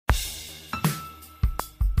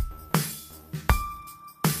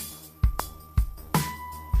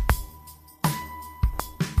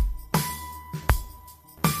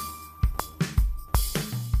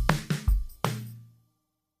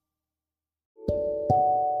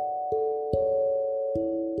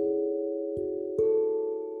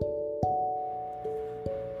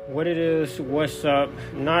what it is, what's up?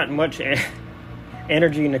 Not much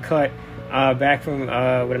energy in the cut. Back from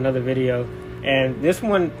with another video, and this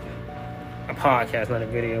one, a podcast, not a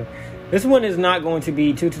video. This one is not going to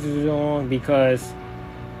be too long because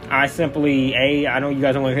I simply I know you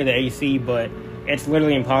guys don't want to hear the AC, but it's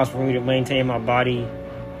literally impossible for me to maintain my body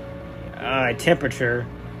temperature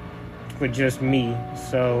with just me.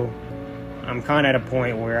 So I'm kind of at a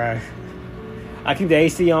point where I keep the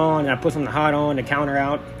AC on and I put something hot on to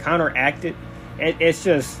counteract it. It's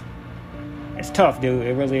tough, dude.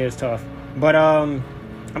 It really is tough. But I'm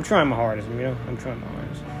trying my hardest, I'm trying my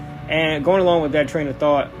hardest. And going along with that train of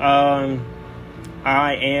thought,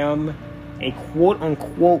 I am a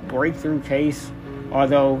quote-unquote breakthrough case.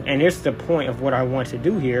 Although, and it's the point of what I want to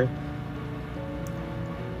do here,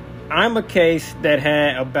 I'm a case that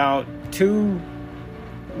had about 2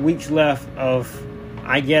 weeks left of,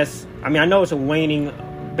 I know it's a waning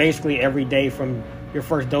basically every day from your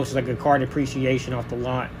first dose, is like a card depreciation off the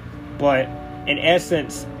lot. But in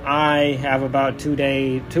essence, I have about 2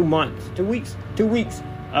 weeks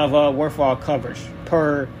of worthwhile coverage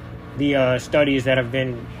per the studies that have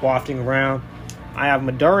been wafting around. I have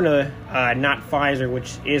Moderna, not Pfizer,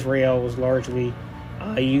 which Israel was largely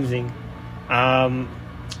using. I'm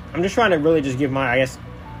just trying to really just give my,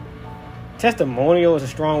 testimonial is a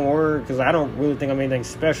strong word because I don't really think I'm anything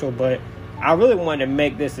special, but I really wanted to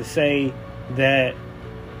make this to say that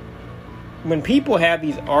when people have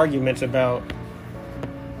these arguments about,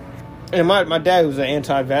 and my dad, who's an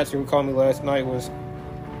anti-vaxxer, who called me last night, was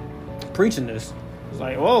preaching this. It's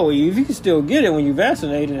like, whoa, if you can still get it when you're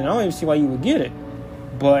vaccinated, and I don't even see why you would get it.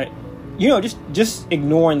 But, just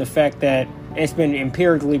ignoring the fact that it's been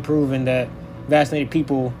empirically proven that vaccinated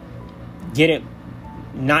people get it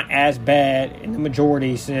not as bad in the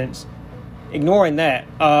majority sense. Ignoring that,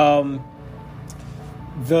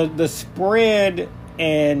 the spread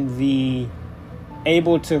and the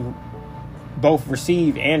able to both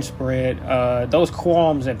receive and spread, those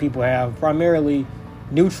qualms that people have, primarily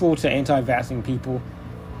neutral to anti-vaccine people.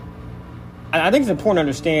 I think it's important to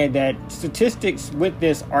understand that statistics with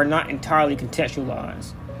this are not entirely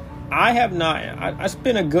contextualized. I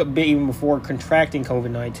spent a good bit even before contracting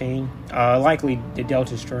COVID-19, likely the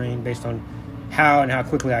Delta strain, based on how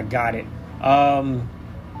quickly I got it. What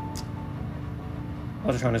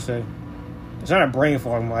was I trying to say? It's not a brain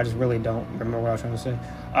fog, I just really don't remember what I was trying to say.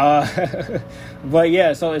 But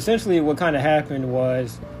yeah, so essentially what kind of happened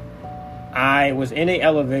was I was in an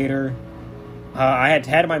elevator. I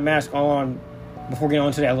had my mask on before getting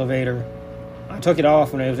onto the elevator. I took it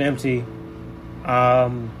off when it was empty.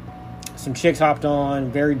 Some chicks hopped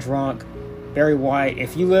on, very drunk, very white.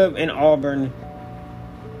 If you live in Auburn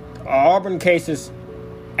cases,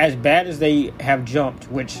 as bad as they have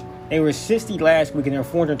jumped, which they were 60 last week and they're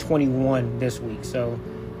 421 this week. So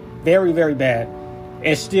very, very bad.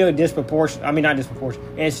 It's still disproportionate. Not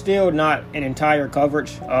disproportionate. It's still not an entire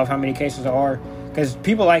coverage of how many cases there are. Because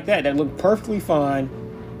people like that look perfectly fine,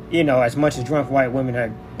 as much as drunk white women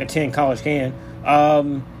that attend college can.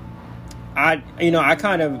 I've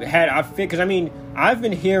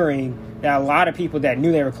been hearing that a lot of people that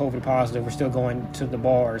knew they were COVID positive were still going to the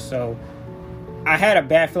bars. So I had a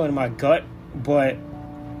bad feeling in my gut, but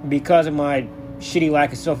because of my shitty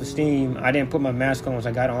lack of self-esteem, I didn't put my mask on once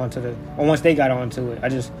they got onto it. I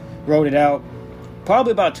just wrote it out.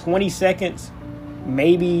 Probably about 20 seconds,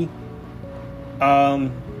 maybe.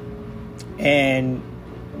 And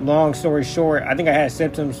long story short, I think I had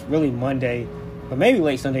symptoms really Monday, but maybe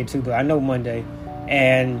late Sunday too, but I know Monday.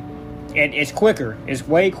 And it's quicker. It's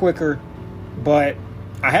way quicker, but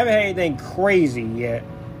I haven't had anything crazy yet.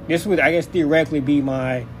 This would, I guess, theoretically be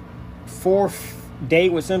my 4th day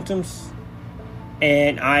with symptoms.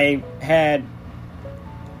 And I had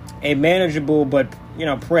a manageable but,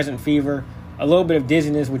 present fever, a little bit of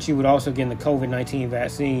dizziness, which you would also get in the COVID-19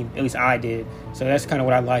 vaccine. At least I did. So that's kind of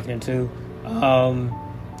what I liken it to. And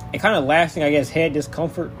kind of lasting, I guess, head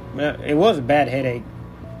discomfort. It was a bad headache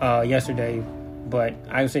yesterday, but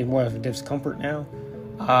I would say more of a discomfort now.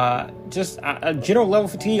 Just a general level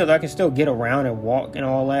fatigue, although I can still get around and walk and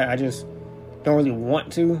all that. I just don't really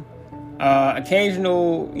want to.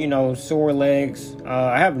 Occasional, sore legs.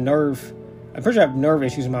 I'm pretty sure I have nerve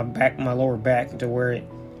issues in my lower back, to where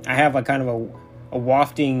I have like kind of a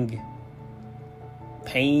wafting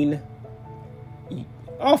pain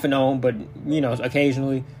off and on, but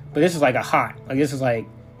occasionally. But this is like this is like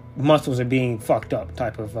muscles are being fucked up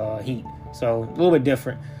type of heat. So a little bit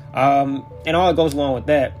different. And all that goes along with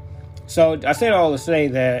that. So I say it all to say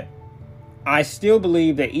that I still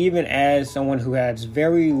believe that even as someone who has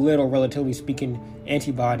very little, relatively speaking,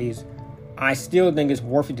 antibodies, I still think it's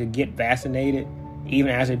worth it to get vaccinated.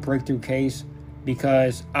 even as a breakthrough case,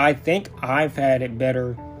 because I think I've had it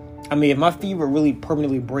better. I mean, if my fever really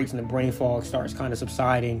permanently breaks and the brain fog starts kind of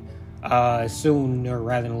subsiding sooner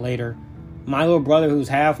rather than later, my little brother, who's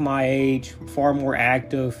half my age, far more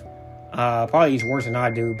active, probably eats worse than I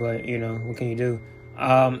do, but, what can you do?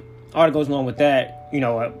 All that goes along with that,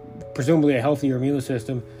 presumably a healthier immune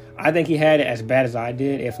system. I think he had it as bad as I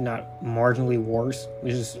did, if not marginally worse.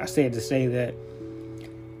 I say it to say that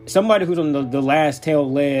somebody who's on the last tail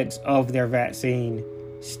legs of their vaccine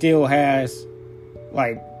still has,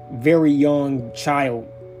 very young child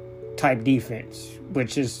type defense,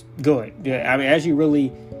 which is good. I mean, as you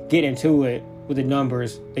really get into it with the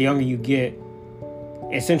numbers, the younger you get,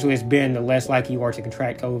 essentially it's been the less likely you are to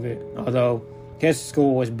contract COVID. Although his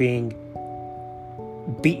school was being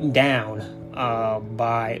beaten down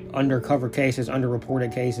by undercover cases,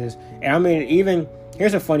 underreported cases. And I mean, even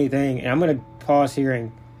here's a funny thing, and I'm going to pause here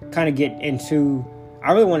and kind of get into,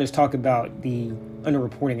 I really want to talk about the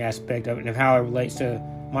underreporting aspect of it and how it relates to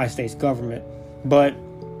my state's government. But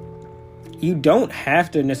you don't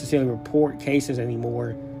have to necessarily report cases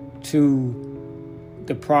anymore to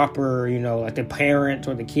the proper, the parents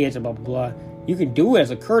or the kids and blah, blah, blah. You can do it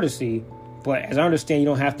as a courtesy, but as I understand, you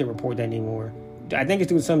don't have to report that anymore. I think it's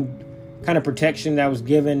due to some kind of protection that was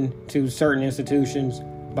given to certain institutions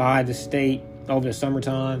by the state over the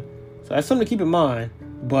summertime. So that's something to keep in mind.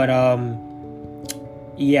 But,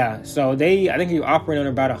 yeah, so I think you operate on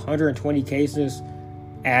about 120 cases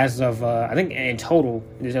as of, I think in total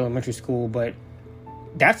in this elementary school, but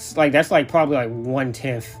that's probably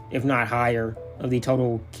 1/10, if not higher, of the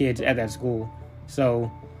total kids at that school.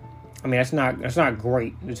 So, I mean, that's not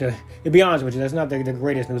great. To be honest with you, that's not the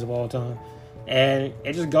greatest news of all time. And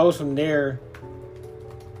it just goes from there.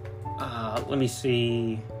 Let me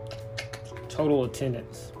see. Total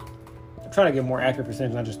attendance. I'm trying to get more accurate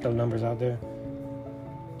percentage, not just throw numbers out there.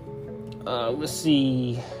 Let's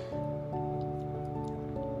see.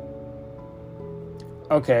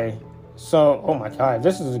 Okay. So, oh my God,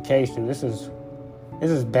 this is a case, dude. This is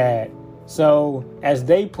bad. So, as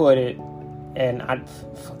they put it, and I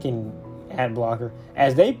fucking ad blocker,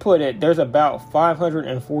 as they put it, there's about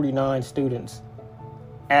 549 students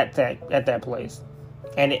at that place.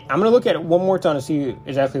 And I'm going to look at it one more time to see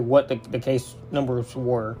exactly what the case numbers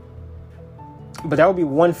were. But that would be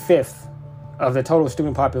 1/5 of the total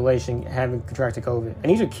student population having contracted COVID.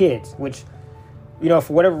 And these are kids, which,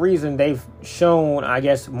 for whatever reason, they've shown, I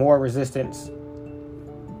guess, more resistance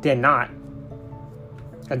than not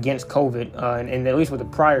against COVID, and at least with the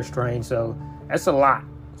prior strain. So that's a lot.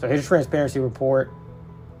 So here's a transparency report.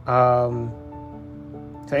 I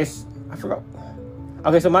forgot.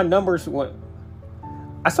 Okay, so my numbers,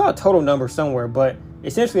 I saw a total number somewhere, but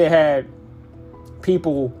essentially it had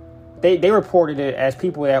people, they reported it as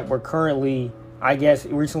people that were currently, I guess,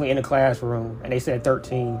 recently in the classroom, and they said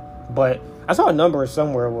 13. But I saw a number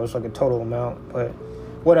somewhere it was a total amount, but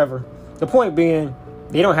whatever. The point being,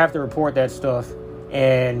 they don't have to report that stuff,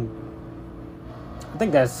 and I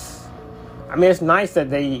think it's nice that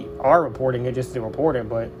they are reporting it just to report it,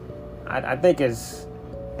 but I think they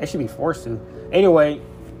should be forced to. Anyway,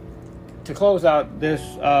 to close out this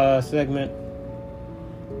segment,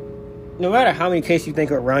 no matter how many cases you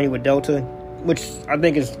think are around you with Delta, which I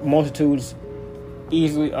think is multitudes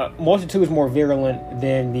more virulent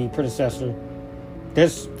than the predecessor,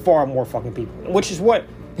 there's far more fucking people. Which is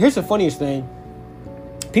here's the funniest thing.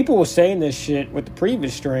 People were saying this shit with the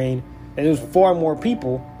previous strain, that there was far more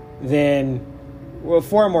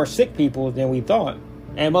sick people than we thought.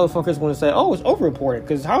 And motherfuckers want to say, oh, it's overreported,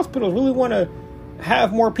 because hospitals really want to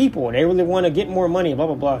have more people, and they really want to get more money, blah,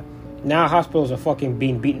 blah, blah. Now hospitals are fucking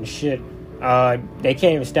being beaten to shit. They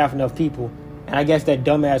can't even staff enough people. And I guess that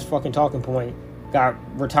dumbass fucking talking point got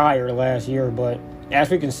retired last year, but as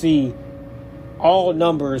we can see, all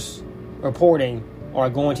numbers reporting are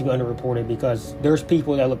going to be underreported because there's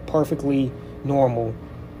people that look perfectly normal.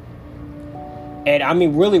 And I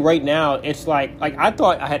mean, really right now, it's like I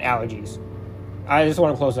thought I had allergies. I just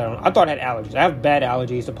want to close that on. I thought I had allergies. I have bad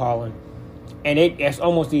allergies to pollen. And it's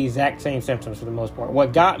almost the exact same symptoms for the most part.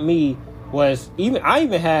 What got me was I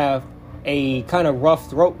even have a kind of rough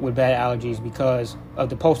throat with bad allergies because of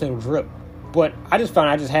the postnatal drip. But I just found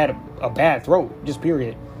I just had a bad throat, just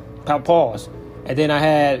period. Pause. And then I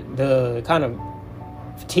had the kind of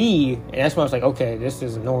fatigue, and that's when I was like, okay, this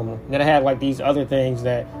isn't normal. And then I had these other things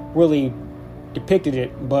that really depicted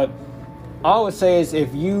it. But all I would say is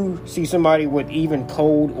if you see somebody with even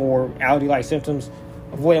cold or allergy-like symptoms,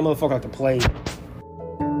 avoid that motherfucker like the plague.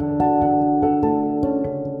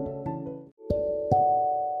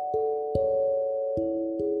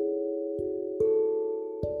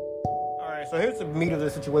 so here's the meat of the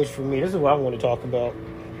situation for me. This is what I want to talk about.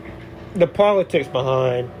 The politics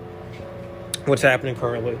behind what's happening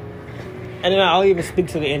currently. And then I'll even speak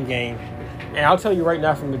to the end game. And I'll tell you right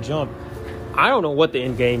now from the jump, I don't know what the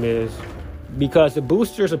end game is, because the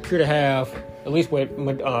boosters appear to have, at least with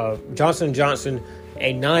Johnson & Johnson,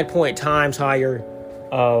 a 9 times higher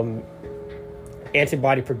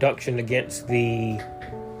antibody production against I'm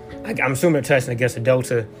assuming they're testing against the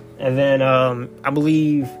Delta. And then I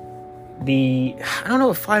believe I don't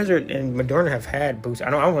know if Pfizer and Moderna have had boosters.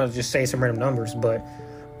 I don't want to just say some random numbers, but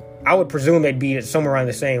I would presume they'd be somewhere around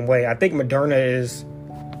the same way. I think Moderna is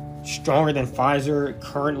stronger than Pfizer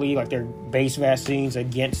currently, like their base vaccines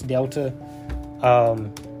against Delta.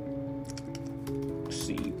 Let's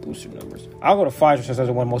see, booster numbers. I'll go to Pfizer since that's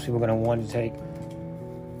the one most people are going to want to take.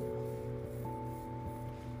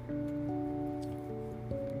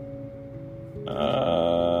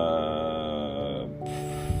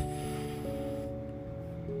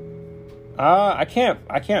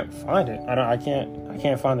 I can't find it. I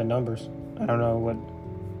can't find the numbers. I don't know what.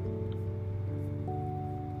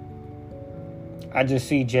 I just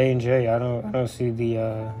see J&J. I don't see the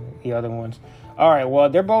other ones. All right. Well,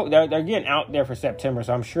 they're getting out there for September,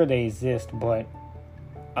 so I'm sure they exist. But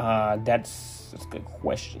that's a good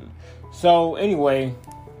question. So anyway,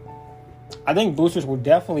 I think boosters will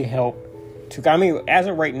definitely help. As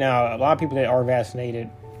of right now, a lot of people that are vaccinated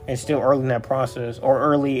and still early in that process or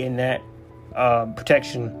early in that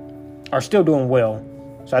protection are still doing well.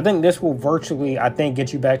 So I think this will virtually,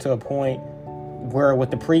 get you back to a point where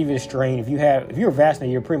with the previous strain, if you're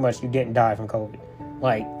vaccinated, you didn't die from COVID.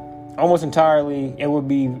 Like almost entirely, it would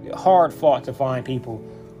be hard fought to find people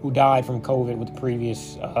who died from COVID with the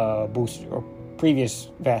previous booster or previous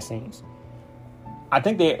vaccines. I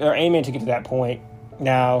think they're aiming to get to that point.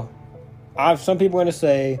 Now, some people are going to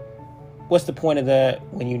say, what's the point of that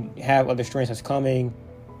when you have other strains that's coming?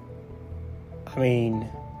 I mean,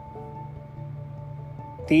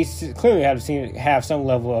 these clearly have some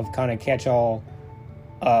level of kind of catch-all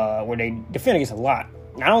where they defend against a lot.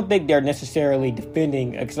 I don't think they're necessarily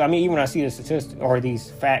defending, because even when I see the statistics or these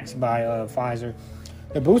facts by Pfizer,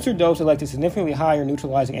 the booster dose elected significantly higher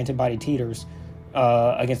neutralizing antibody titers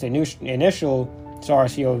against the initial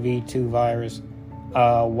SARS-CoV-2 virus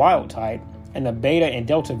wild type and the beta and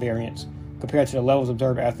delta variants compared to the levels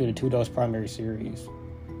observed after the 2-dose primary series.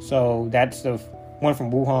 So that's the one from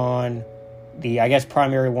Wuhan, the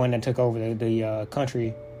primary one that took over the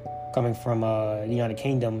country, coming from the United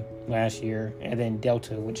Kingdom last year, and then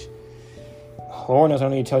Delta, which Lord knows I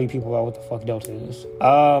don't need to tell you people about what the fuck Delta is.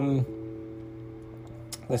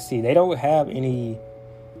 Let's see, they don't have any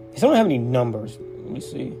numbers. Let me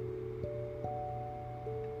see.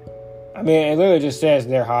 It literally just says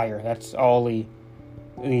they're higher. That's all the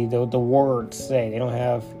words say. They don't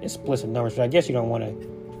have explicit numbers, but I guess you don't want to.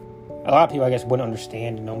 A lot of people, wouldn't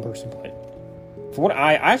understand the numbers, but for what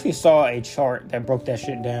I actually saw a chart that broke that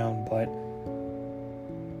shit down, but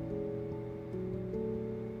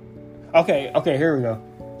okay, here we go.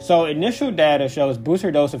 So initial data shows booster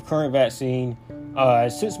dose of current vaccine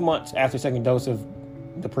 6 months after second dose of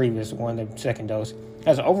the previous one, the second dose,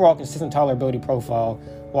 has an overall consistent tolerability profile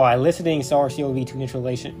while eliciting SARS-CoV-2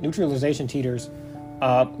 neutralization titers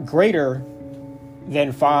greater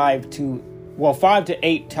than 5 to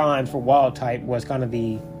 8 times for wild type was kind of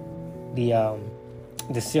the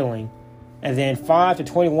ceiling, and then 5 to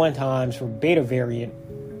 21 times for beta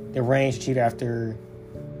variant, the range achieved after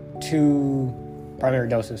 2 primary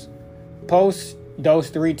doses. Post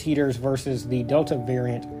dose 3 titers versus the delta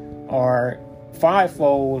variant are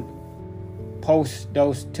 5-fold. Post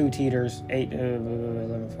dose 2 titers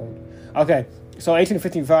 11-fold. Okay, so 18 to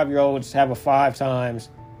 55-year-olds have a 5 times,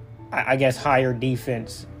 higher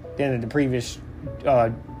defense than the previous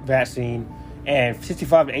vaccine, and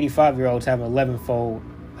 65 to 85-year-olds have an 11-fold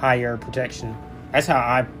higher protection. That's how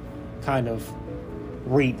I kind of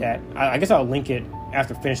read that. I guess I'll link it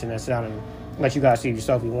after finishing this out and let you guys see it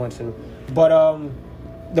yourself if you want to. But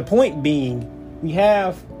the point being, we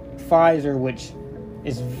have Pfizer, which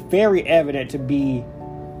is very evident to be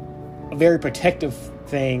a very protective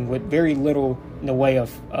thing with very little in the way of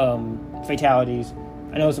fatalities.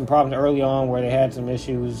 I know some problems early on where they had some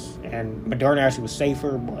issues, and Moderna actually was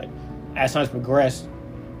safer, but as time's progressed,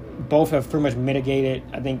 both have pretty much mitigated,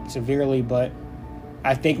 I think, severely, but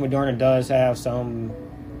I think Moderna does have some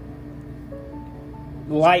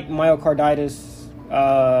light myocarditis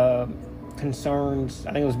concerns.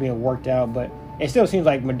 I think it was being worked out, but it still seems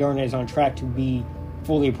like Moderna is on track to be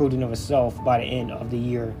fully approved in of itself by the end of the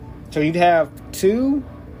year. So you'd have 2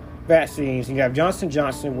 vaccines. You have Johnson &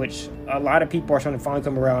 Johnson, which a lot of people are starting to finally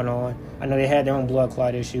come around on. I know they had their own blood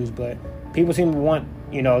clot issues, but people seem to want,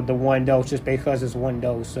 the one dose just because it's one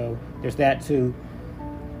dose. So there's that too.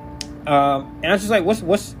 And I was just like,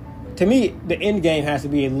 what's to me, the end game has to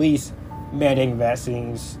be at least mandating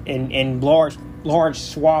vaccines in large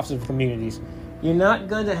swaths of communities. You're not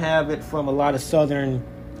going to have it from a lot of southern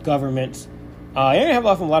governments. You're going to have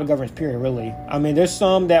it from a lot of governments, period, really. I mean, there's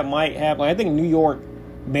some that might have, I think New York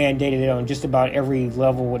mandated it on just about every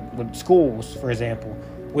level with schools, for example,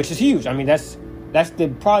 which is huge. I mean, that's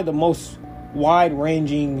probably the most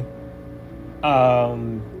wide-ranging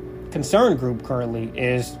concern group currently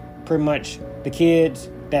is pretty much the kids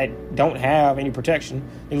that don't have any protection,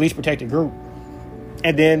 the least protected group,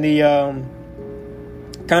 and then the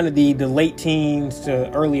kind of the late teens to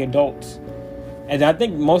early adults. And I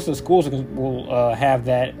think most of the schools will have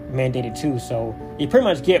that mandated too. So you pretty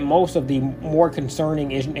much get most of the more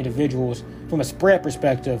concerning individuals from a spread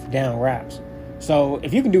perspective down wraps. So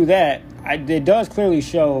if you can do that, it does clearly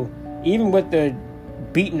show, even with the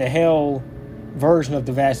beaten to hell version of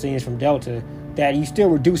the vaccines from Delta, that you still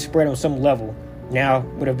reduce spread on some level. Now,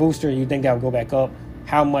 with a booster, you think that will go back up.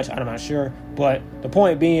 How much, I'm not sure. But the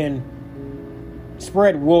point being,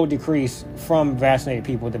 spread will decrease from vaccinated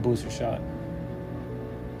people with the booster shot.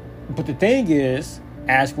 But the thing is,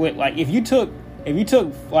 as with, if you took,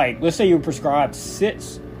 let's say you were prescribed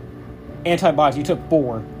 6 antibiotics, you took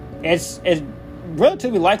 4, it's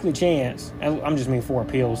relatively likely chance, I'm just meaning 4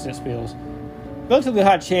 pills, 6 pills, relatively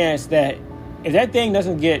high chance that if that thing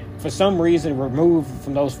doesn't get, for some reason, removed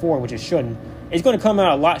from those 4, which it shouldn't, it's going to come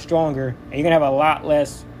out a lot stronger, and you're going to have a lot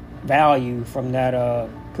less value from that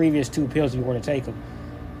previous 2 pills if you were to take them.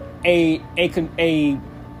 A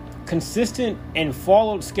consistent and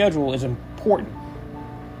followed schedule is important.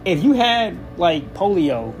 If you had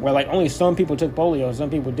polio, where only some people took polio and some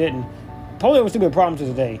people didn't, polio was still a problem to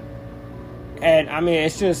today. And I mean,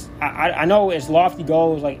 it's just, I know it's lofty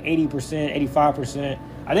goals, 80%, 85%.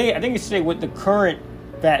 I think it's with the current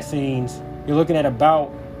vaccines, you're looking at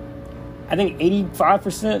about,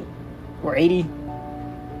 85% or 80%.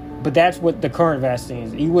 But that's with the current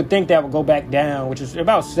vaccines. You would think that would go back down, which is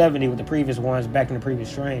about 70 with the previous ones back in the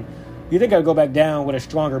previous strain. You think that would go back down with a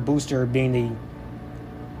stronger booster being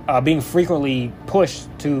frequently pushed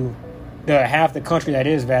to the half the country that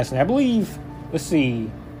is vaccinated. I believe, let's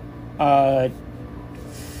see,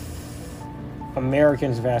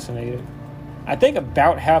 Americans vaccinated. I think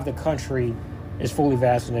about half the country is fully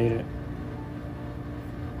vaccinated.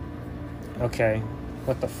 Okay,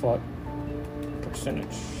 what the fuck?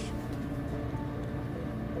 Percentage.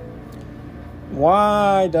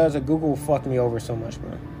 Why does a Google fuck me over so much,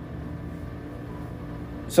 bro?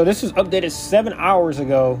 So this was updated 7 hours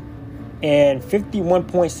ago, and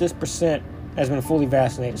 51.6% has been fully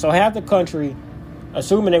vaccinated. So half the country,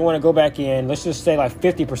 assuming they want to go back in, let's just say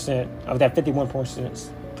 50% of that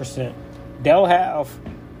 51%, they'll have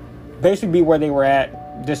basically be where they were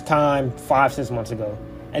at this time 5-6 months ago.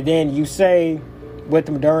 And then you say with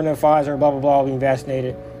the Moderna, Pfizer, blah, blah, blah, being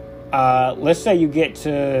vaccinated, let's say you get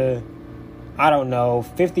to,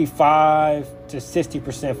 55 to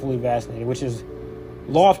 60% fully vaccinated, which is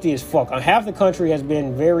lofty as fuck. Half the country has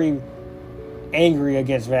been very angry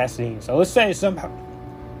against vaccines. So let's say somehow,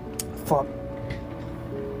 fuck.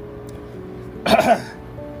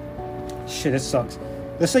 Shit, this sucks.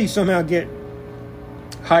 Let's say you somehow get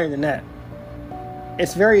higher than that.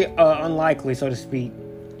 It's very unlikely, so to speak,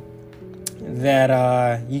 that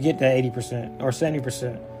you get that 80% or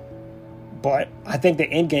 70%. But I think the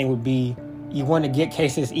end game would be you want to get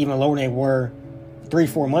cases even lower than they were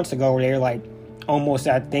 3-4 months ago, where they're almost,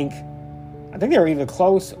 I think they were either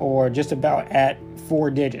close or just about at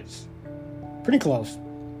 4 digits. Pretty close.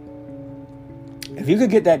 If you could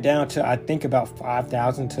get that down to, I think, about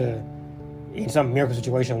 5,000 to, in some miracle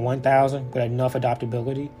situation, 1,000 with enough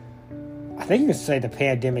adaptability, I think you can say the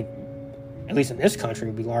pandemic, at least in this country,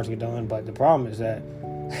 would be largely done. But the problem is that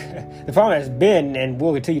the problem has been and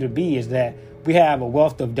will continue to be is that we have a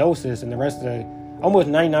wealth of doses, and the rest of the almost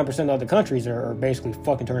 99% of other countries are basically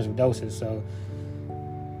fucked in terms of doses. So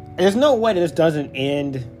there's no way that this doesn't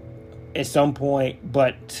end at some point.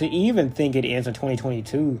 But to even think it ends in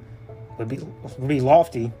 2022 would be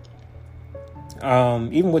lofty.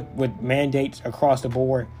 Even with mandates across the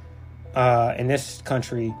board in this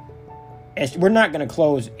country. We're not going to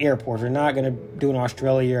close airports. We're not going to do in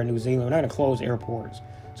Australia or New Zealand. We're not going to close airports.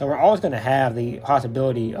 So we're always going to have the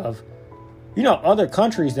possibility of, other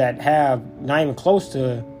countries that have not even close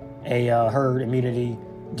to a herd immunity,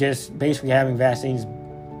 just basically having vaccines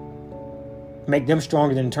make them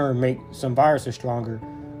stronger, then in turn make some viruses stronger.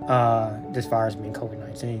 This virus being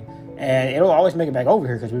COVID-19. And it'll always make it back over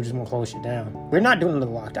here because we just want to close shit down. We're not doing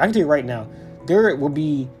another lockdown. I can tell you right now, there will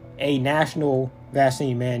be a national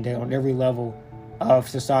vaccine mandate on every level of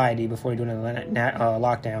society before they do a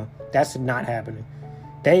lockdown. That's not happening.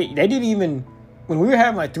 They didn't even, when we were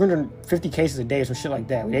having like 350 cases a day or some shit like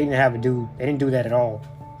that, they didn't do that at all.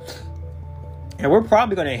 And we're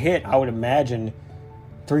probably going to hit, I would imagine,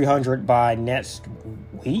 300 by next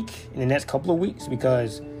week, in the next couple of weeks,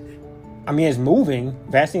 because, I mean, it's moving.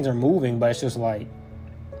 Vaccines are moving, but it's just like,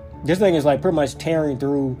 this thing is like pretty much tearing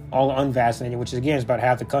through all the unvaccinated, which is, again, is about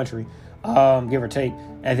half the country, give or take.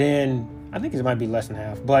 And then, I think it might be less than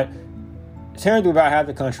half, but tearing through about half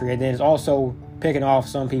the country, and then it's also picking off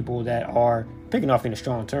some people that are, picking off in a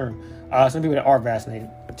strong term, some people that are vaccinated.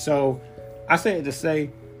 So, I say it to say,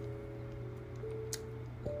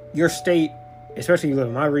 your state, especially if you live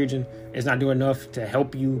in my region, is not doing enough to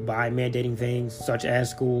help you by mandating things such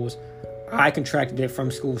as schools. I contracted it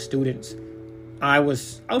from school students. I would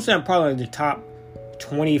say I'm probably in the top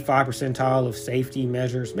 25 percentile of safety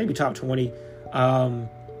measures, maybe top 20. And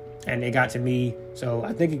it got to me. So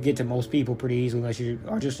I think it get to most people pretty easily unless you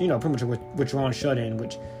are just, pretty much withdrawn shut-in,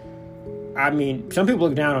 which, I mean, some people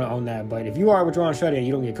look down on that, but if you are withdrawn shut-in,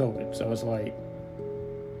 you don't get COVID. So it's like,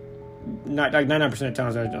 not like 99% of the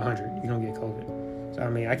times out of 100, you don't get COVID. So, I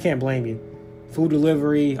mean, I can't blame you. Food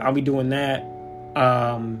delivery, I'll be doing that.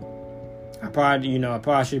 I probably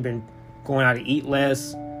should have been going out to eat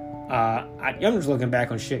less. I'm just looking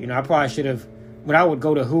back on shit. I probably should have, when I would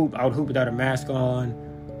go to hoop, I would hoop without a mask on.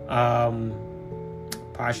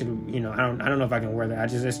 Probably should have, I don't know if I can wear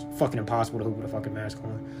that. It's fucking impossible to hoop with a fucking mask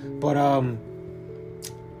on. But,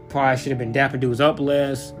 probably should have been dapping dudes up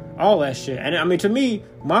less, all that shit. And I mean, to me,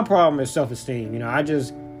 my problem is self-esteem. I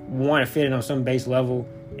just want to fit in on some base level.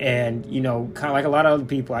 And, kind of like a lot of other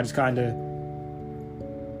people, I just kind of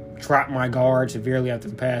dropped my guard severely after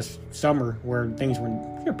the past summer where things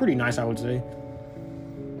were pretty nice, I would say.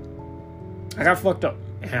 I got fucked up.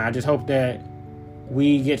 And I just hope that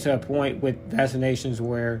we get to a point with vaccinations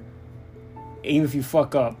where even if you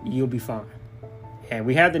fuck up, you'll be fine. And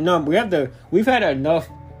we've had enough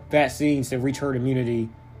vaccines to reach herd immunity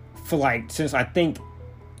for since I think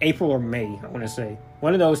April or May, I want to say.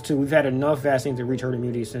 One of those two, we've had enough vaccines to reach herd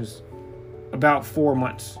immunity since about 4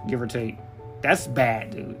 months, give or take. That's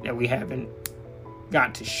bad, dude, that we haven't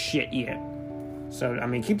got to shit yet. So, I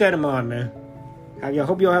mean, keep that in mind, man. I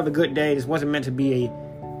hope you all have a good day. This wasn't meant to be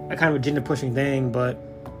a kind of agenda-pushing thing, but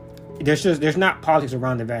there's not politics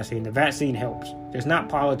around the vaccine. The vaccine helps. There's not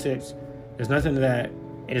politics. There's nothing to that.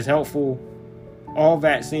 It is helpful. All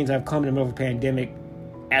vaccines have come in the middle of a pandemic.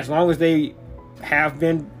 As long as they have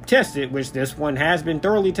been tested, which this one has been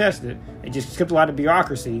thoroughly tested. It just skipped a lot of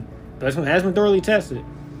bureaucracy. But this one has been thoroughly tested.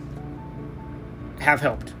 Have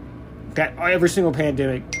helped. That every single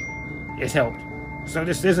pandemic has helped. So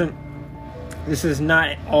this is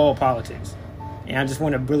not all politics. And I just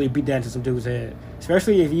want to really beat that into some dude's head.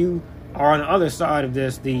 Especially if you are on the other side of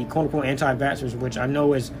this, the quote-unquote anti-vaxxers, which I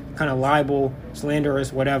know is kind of libel,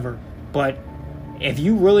 slanderous, whatever. But if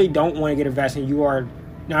you really don't want to get a vaccine, you are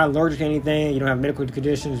not allergic to anything, you don't have medical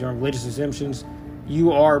conditions, you don't have religious exemptions,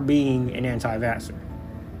 you are being an anti-vaxxer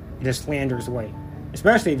in a slanderous way.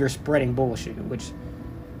 Especially if you're spreading bullshit, which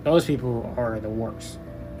those people are the worst.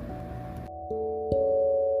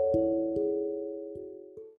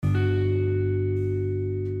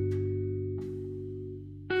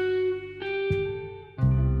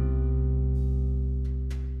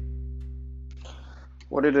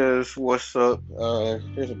 What it is, what's up?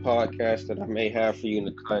 Here's a podcast that I may have for you in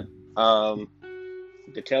the cut.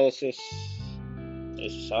 The Telesis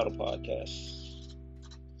is a Saddle podcast.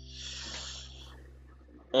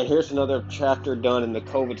 And here's another chapter done in the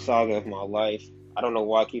COVID saga of my life. I don't know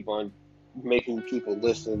why I keep on making people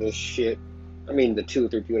listen to this shit. I mean, the 2 or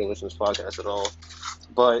 3 people that listen to this podcast at all.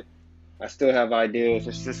 But I still have ideas.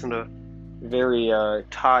 It's just in a very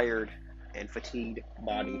tired and fatigued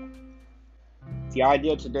body. The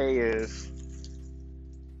idea today is,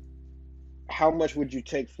 how much would you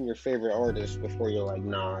take from your favorite artist before you're like,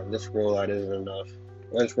 nah, this rollout isn't enough.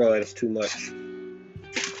 Or this rollout is too much.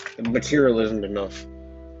 The material isn't enough.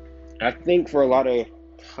 I think for a lot of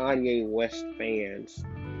Kanye West fans,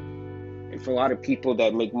 and for a lot of people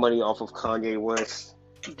that make money off of Kanye West,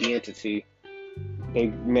 the entity, they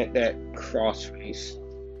met that crossroads.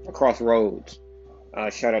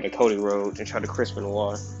 Shout out to Cody Rhodes and shout out to Chris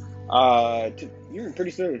Benoit. You're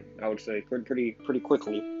pretty soon, I would say, pretty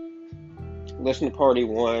quickly. Listen to Party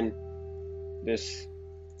 1, this,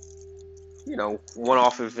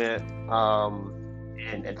 one-off event,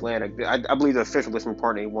 in Atlanta. I believe the official Listening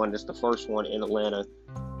Party 1 is the first one in Atlanta.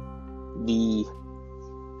 The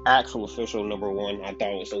actual official number 1, I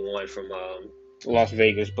thought was the one from Las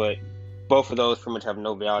Vegas, but both of those pretty much have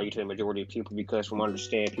no value to the majority of people because from what I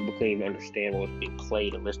understand, people couldn't even understand what was being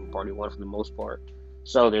played in Listening Party 1 for the most part.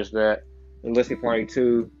 So there's that. In Listening Party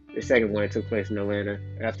 2, the second one, it took place in Atlanta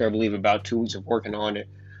after I believe about 2 weeks of working on it.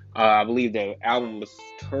 I believe the album was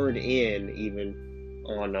turned in even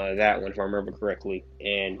on that one, if I remember correctly.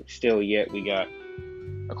 And still yet we got,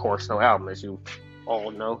 of course, no album, as you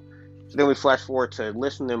all know. So then we flash forward to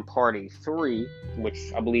Listening Party 3, which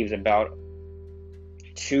I believe is about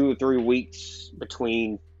 2 or 3 weeks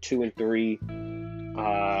between 2 and 3.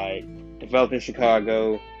 Developed in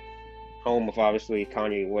Chicago, home of obviously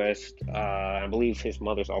Kanye West. I believe his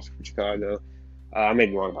mother's also from Chicago. I may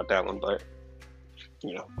be wrong about that one, but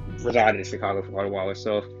resided in Chicago for quite a while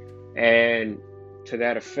herself. And to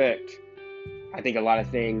that effect, I think a lot of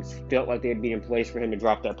things felt like they'd be in place for him to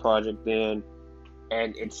drop that project then.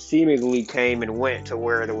 And it seemingly came and went to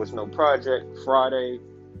where there was no project. Friday,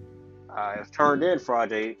 it was turned in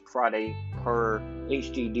Friday per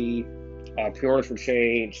HDD. Pre-orders were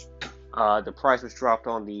changed. The price was dropped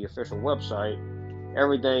on the official website.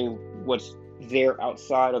 Everything was there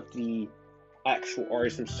outside of the actual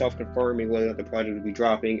artist himself confirming whether the project would be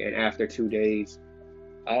dropping. And after 2 days,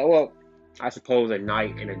 I suppose a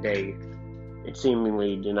night and a day, it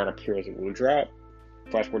seemingly did not appear as it would drop.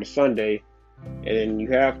 Flash forward to Sunday, and then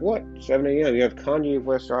you have 7 a.m. You have Kanye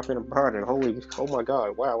West dropping a project. Oh my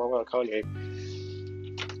God! Wow! Kanye.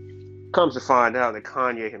 Comes to find out that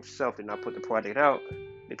Kanye himself did not put the project out.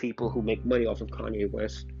 The people who make money off of Kanye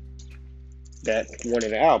West that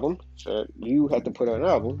wanted an album said you have to put out an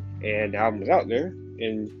album, and the album was out there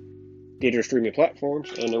in digital streaming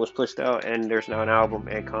platforms, and it was pushed out, and there's now an album,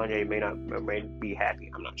 and Kanye may be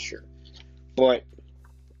happy. I'm not sure, but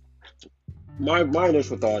my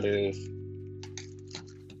initial thought is,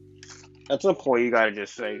 at some point you gotta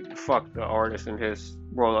just say fuck the artist and his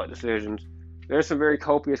rollout decisions. There's some very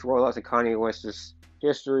copious rollouts in Kanye West's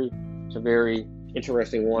history, some very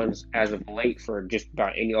interesting ones as of late for just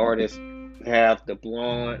about any artist. You have the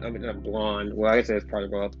not blonde, well I guess that's probably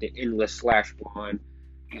roll up, the Endless / Blonde.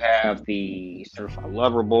 You have the Certified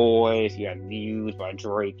Lover Boys, you have Views by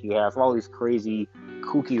Drake, you have all these crazy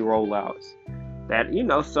kooky rollouts that,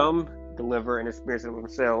 some deliver an experience of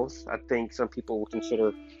themselves. I think some people would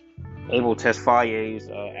consider Abel Tesfayer's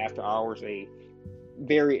After Hours a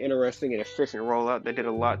very interesting and efficient rollout that did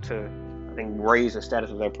a lot to, I think, raise the status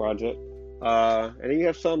of that project. And then you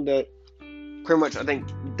have some that pretty much, I think,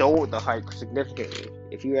 dulled the hype significantly.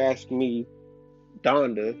 If you ask me,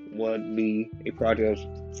 Donda would be a project that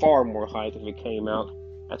was far more hype if it came out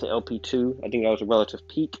after LP2. I think that was a relative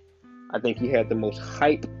peak. I think you had the most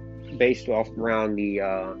hype based off around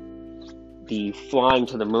the Flying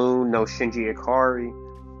to the Moon, no Shinji Ikari.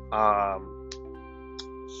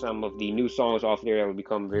 Some of the new songs off there that would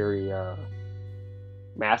become very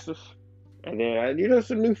massive. And then,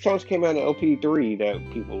 some new songs came out in LP3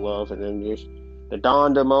 that people love. And then there's the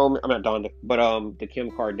Donda moment. I'm not Donda, but the Kim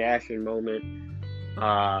Kardashian moment.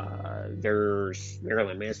 There's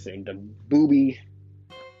Marilyn Manson, the Boobie,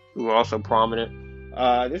 who are also prominent.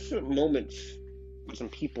 There's some moments with some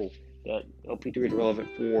people that LP3 is relevant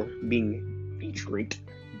for being featured.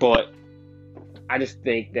 But I just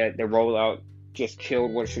think that the rollout just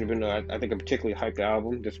killed what should have been, I think, a particularly hyped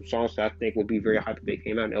album. There's some songs that I think would be very hyped if they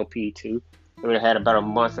came out in LP2. It would have had about a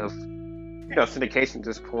month of, syndication at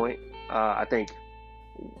this point. I think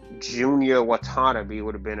Junior Watanabe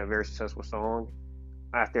would have been a very successful song.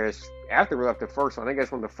 After we left the first one, I think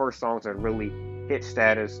that's one of the first songs that really hit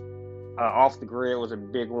status. Off the Grid was a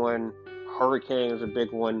big one. Hurricane was a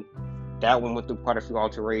big one. That one went through quite a few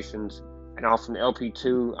alterations. And off from the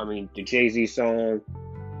LP2, the Jay-Z song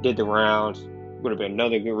did the rounds. Would have been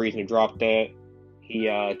another good reason to drop that. He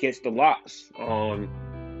gets the lots on,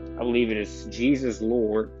 I believe it is Jesus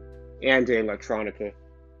Lord and Jay Electronica.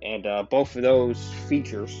 And both of those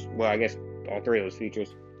features, well, I guess all 3 of those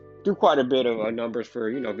features, do quite a bit of numbers for,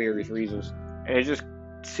 various reasons. And it just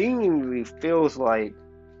seemingly feels like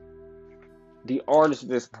the artist at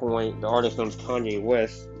this point, the artist known as Kanye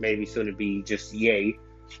West, maybe soon to be just Ye,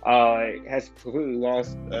 has completely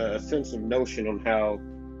lost a sense of notion on how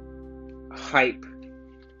hype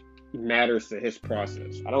matters to his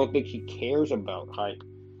process. I don't think he cares about hype.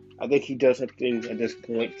 I think he does something at this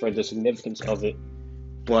point for the significance of it.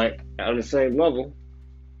 But on the same level,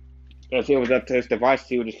 if it was up to his device,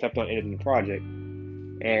 he would have kept on editing the project.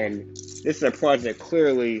 And this is a project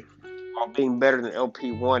clearly, while being better than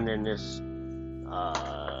LP1 in this,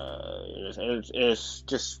 it's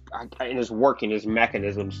just in his working, his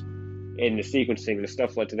mechanisms, in the sequencing and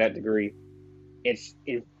stuff like to that degree. It's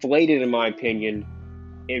inflated, in my opinion,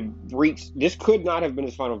 it reached. This could not have been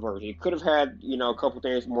his final version. He could have had, a couple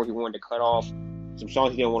things more he wanted to cut off, some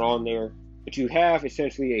songs he didn't want on there. But you have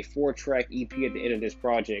essentially a 4-track EP at the end of this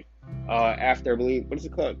project. After, I believe, what is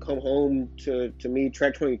it called? Come Home to Me,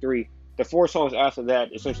 track 23. The 4 songs after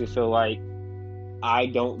that essentially feel like, I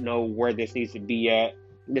don't know where this needs to be at.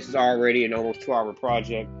 This is already an almost 2-hour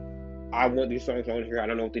project. I want these songs on here. I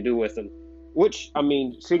don't know what to do with them. Which,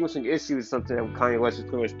 sequencing issues is something that Kanye West has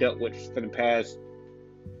pretty much dealt with for the past,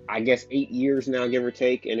 I guess, 8 years now, give or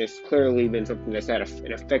take. And it's clearly been something that's had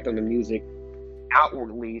an effect on the music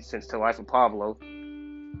outwardly since To Life of Pablo.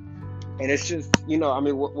 And it's just,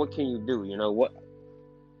 what can you do?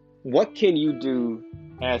 What can you do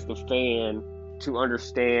as the fan to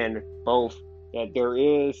understand both that there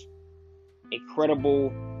is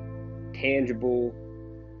incredible, tangible,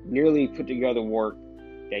 nearly put together work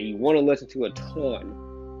that you want to listen to a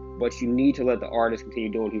ton, but you need to let the artist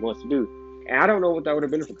continue doing what he wants to do. And I don't know what that would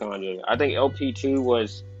have been for Kanye. I think LP2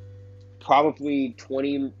 was probably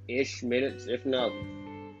 20-ish minutes, if not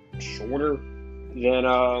shorter than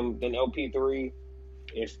LP3.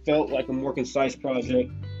 It felt like a more concise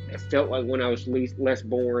project. It felt like when I was less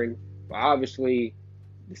boring. But obviously,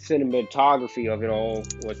 the cinematography of it all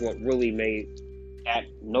was what really made that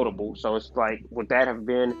notable. So it's like, would that have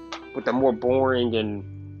been with the more boring and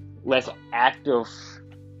less active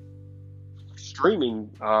streaming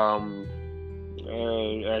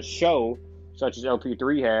show such as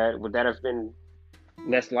LP3 had, would that have been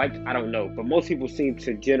less liked? I don't know. But most people seem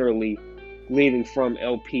to generally, leaving from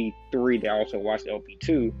LP3, they also watched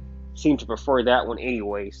LP2, seem to prefer that one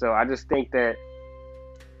anyway. So I just think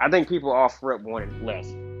people off rip wanted less.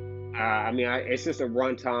 It's just a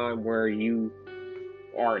runtime where you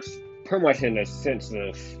are pretty much in a sense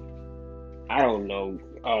of, I don't know,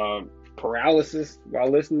 paralysis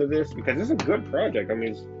while listening to this, because it's a good project.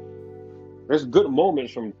 There's good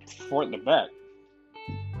moments from front to back,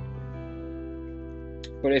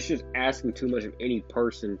 but it's just asking too much of any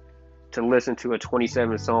person to listen to a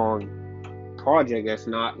 27 song project that's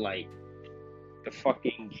not like the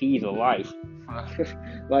fucking keys of life.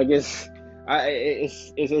 Like it's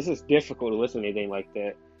just difficult to listen to anything like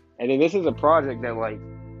that. And then this is a project that, like,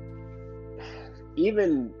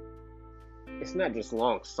 even, it's not just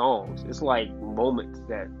long songs. It's like moments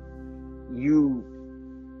that if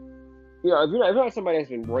you're not somebody that's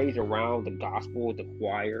been raised around the gospel, the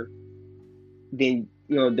choir, then,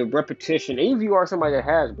 the repetition, even if you are somebody that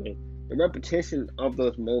has been, the repetition of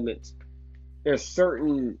those moments, there's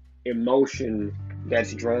certain emotion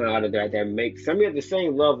that's drawn out of that makes, at the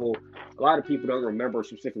same level, a lot of people don't remember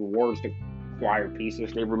specific words to choir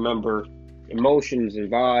pieces. They remember emotions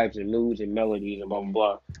and vibes and moods and melodies and blah, blah,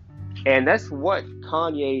 blah. And that's what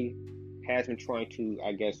Kanye has been trying to,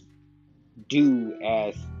 I guess, do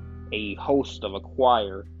as a host of a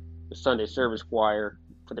choir, the Sunday service choir,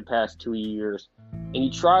 for the past 2 years. And he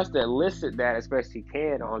tries to elicit that as best he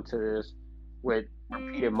can onto this with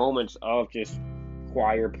repeated moments of just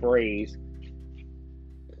choir praise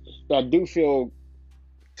that do feel,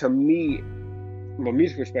 to me, from a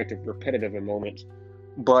music perspective, repetitive in moments.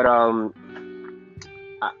 But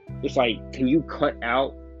it's like, can you cut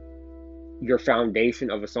out your foundation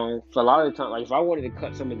of a song? So a lot of the time, like, if I wanted to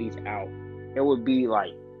cut some of these out, it would be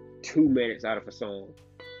like 2 minutes out of a song,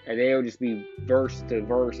 and they would just be verse to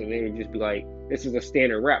verse, and they would just be like, this is a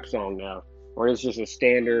standard rap song now, or it's just a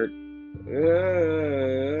standard, I'm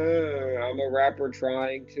a rapper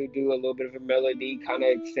trying to do a little bit of a melody, kind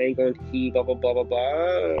of saying on key, blah, blah, blah, blah,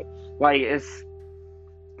 blah. Like, it's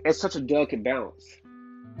such a delicate balance.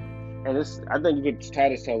 And I think it gets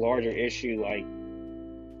tied to a larger issue, like,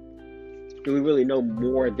 do we really know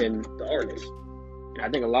more than the artist? And I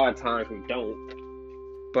think a lot of times we don't.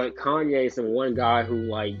 But Kanye is the one guy who,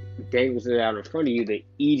 like, dangles it out in front of you, the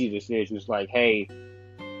easy decision. It's like, hey,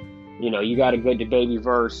 you got a good DaBaby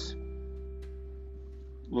verse.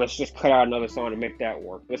 Let's just cut out another song to make that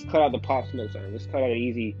work. Let's cut out the Pop Smoke song. Let's cut out an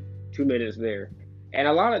easy 2 minutes there. And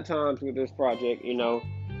a lot of times with this project,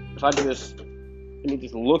 if I do this, let me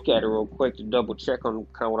just look at it real quick to double check on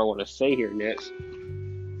kind of what I want to say here next.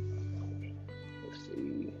 Let's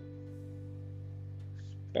see.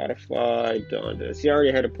 Spotify, done this. See, I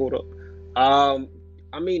already had it pulled up.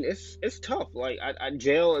 It's tough. Like,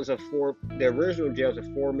 Jail is the original Jail is a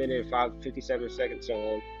 4-minute and 57-second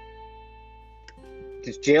song.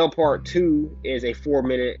 This Jail Part 2 is a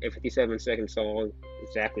 4-minute and 57-second song,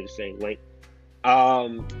 exactly the same length.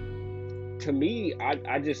 To me,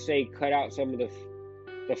 I just say cut out some of the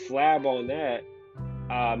flab on that.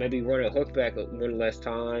 Maybe run a hook back one less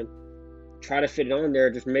time. Try to fit it on there.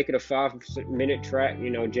 Just make it a 5-minute track.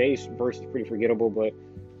 Jay's verse is pretty forgettable, but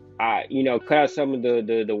cut out some of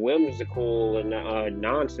the whimsical and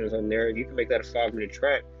nonsense on there. You can make that a 5 minute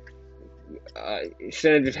track.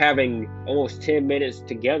 Instead of just having almost 10 minutes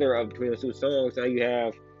together of between those two songs, now you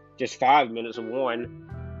have just 5 minutes of one.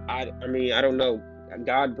 I mean, I don't know.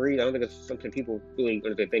 God breathed. I don't think it's something people really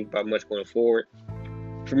going to think about much going forward.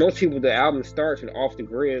 For most people, the album starts with Off the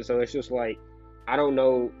Grid, so it's just like, I don't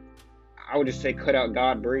know. I would just say cut out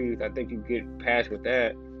God Breathed. I think you get past with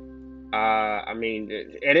that. I mean,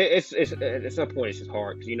 it's at some point it's just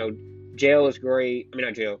hard because Jail is great. I mean,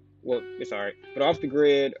 not Jail. Well, it's alright. But Off the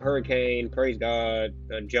Grid, Hurricane, Praise God,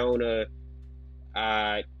 Jonah,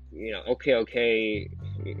 okay,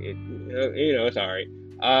 it's alright.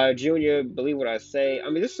 Junior, Believe What I Say. I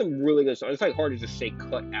mean, there's some really good songs. It's like hard to just say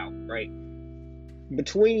cut out, right?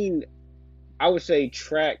 Between, I would say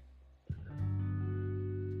track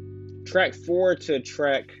 4 to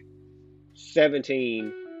track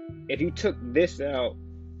 17, if you took this out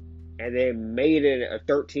and then made it a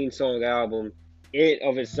 13-song album, it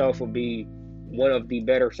of itself would be one of the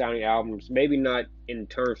better sounding albums. Maybe not in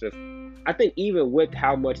terms of, I think even with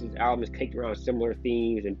how much this album is caked around similar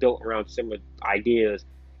themes and built around similar ideas,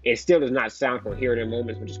 it still does not sound coherent in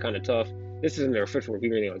moments, which is kind of tough. This isn't an official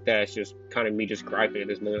review or anything like that. It's just kind of me just griping at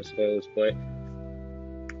this moment, I suppose. But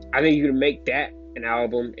I think you could make that an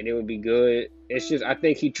album and it would be good. It's just, I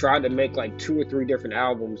think he tried to make like 2 or 3 different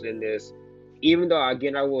albums in this. Even though,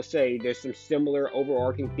 again, I will say there's some similar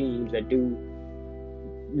overarching themes that do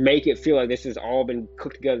make it feel like this has all been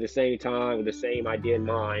cooked together at the same time with the same idea in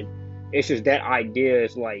mind. It's just that idea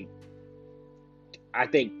is like, I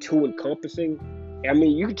think, too encompassing. I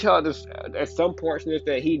mean, you can tell this at some parts in this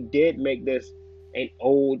that he did make this an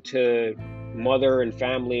ode to mother and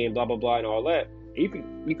family and blah blah blah and all that. You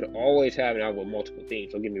could always have an album with multiple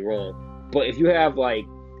themes. Don't get me wrong, but if you have like,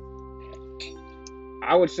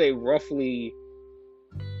 I would say roughly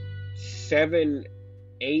 7,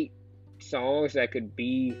 8 songs that could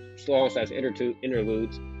be songs as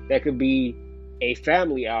interludes that could be a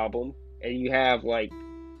family album, and you have like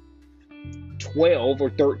 12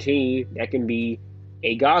 or 13 that can be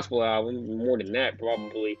a gospel album, more than that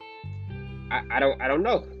probably. I don't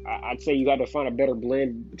know. I'd say you got to find a better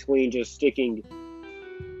blend between just sticking,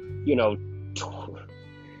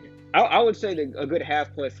 I would say that a good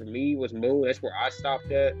half point for me was Moon. That's where I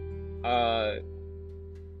stopped at.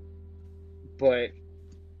 But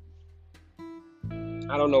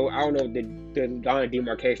I don't know the line of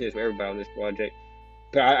demarcation is for everybody on this project.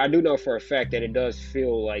 But I do know for a fact that it does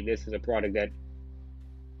feel like this is a product that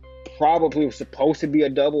probably was supposed to be a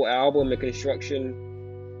double album in construction.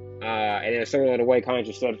 And then somewhere along the way kind of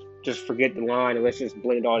just said, just forget the line and let's just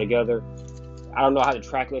blend it all together. I don't know how the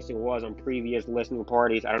track listing was on previous listening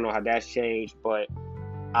parties. I don't know how that's changed, but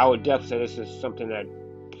I would definitely say this is something that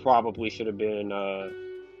probably should have been.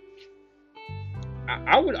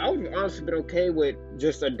 I would honestly been okay with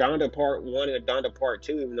just a Donda Part 1 and a Donda Part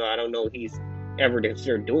 2, even though I don't know if he's ever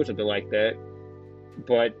considered doing something like that.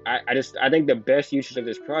 But I think the best usage of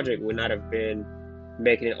this project would not have been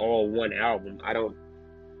making it all one album. I don't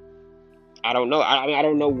know. I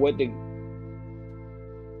don't know what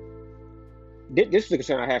this is the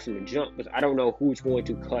concern I have from the jump, because I don't know who's going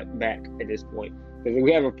to cut back at this point. Because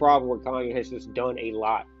we have a problem where Kanye has just done a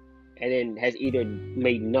lot and then has either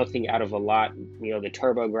made nothing out of a lot, the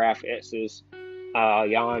TurboGrafx X's,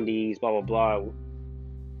 Yandis, blah, blah, blah,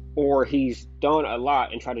 or he's done a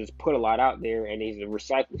lot and tried to just put a lot out there and he's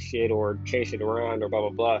recycle shit or chase it around or blah, blah,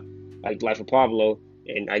 blah, like Life of Pablo,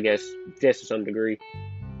 and I guess this to some degree.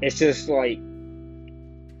 It's just like,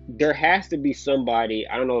 there has to be somebody,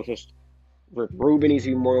 I don't know if it's Rick Rubin needs to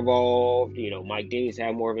be more involved, Mike D needs to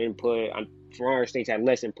have more of input. Ferrari State's had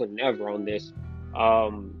less input than ever on this.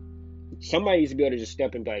 Somebody needs to be able to just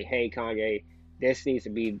step and be like, hey, Kanye, this needs to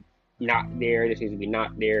be not there, this needs to be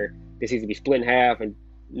not there, this needs to be split in half, and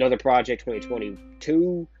another project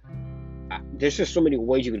 2022. There's just so many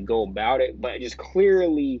ways you could go about it, but it's just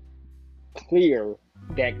clearly clear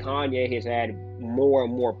that Kanye has had more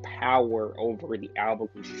and more power over the album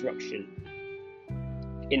construction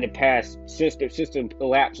in the past, since the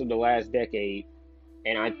elapse of the last decade.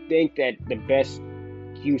 And I think that the best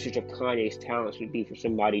usage of Kanye's talents would be for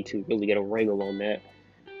somebody to really get a wrangle on that.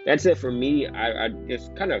 That's it for me. There's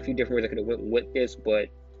kind of a few different ways I could have went with this, but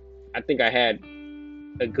I think I had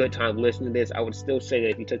a good time listening to this. I would still say that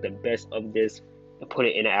if you took the best of this and put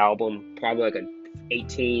it in an album, probably like an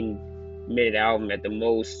 18-minute album at the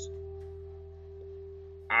most,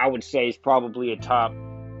 I would say it's probably a top,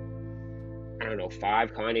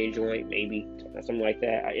 5 Kanye joint, maybe something like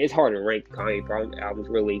that. It's hard to rank Kanye albums,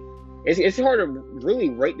 really. It's hard to really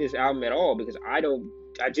rate this album at all, because I don't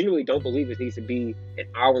I genuinely don't believe this needs to be an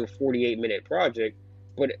hour and 48-minute project,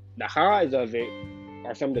 but the highs of it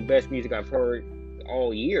are some of the best music I've heard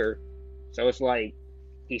all year. So it's like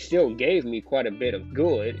he still gave me quite a bit of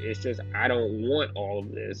good. It's just I don't want all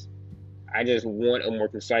of this. I just want a more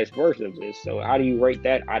concise version of this. So how do you rate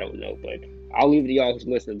that? I don't know, but I'll leave it to y'all who's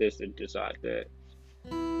listening to this to decide that.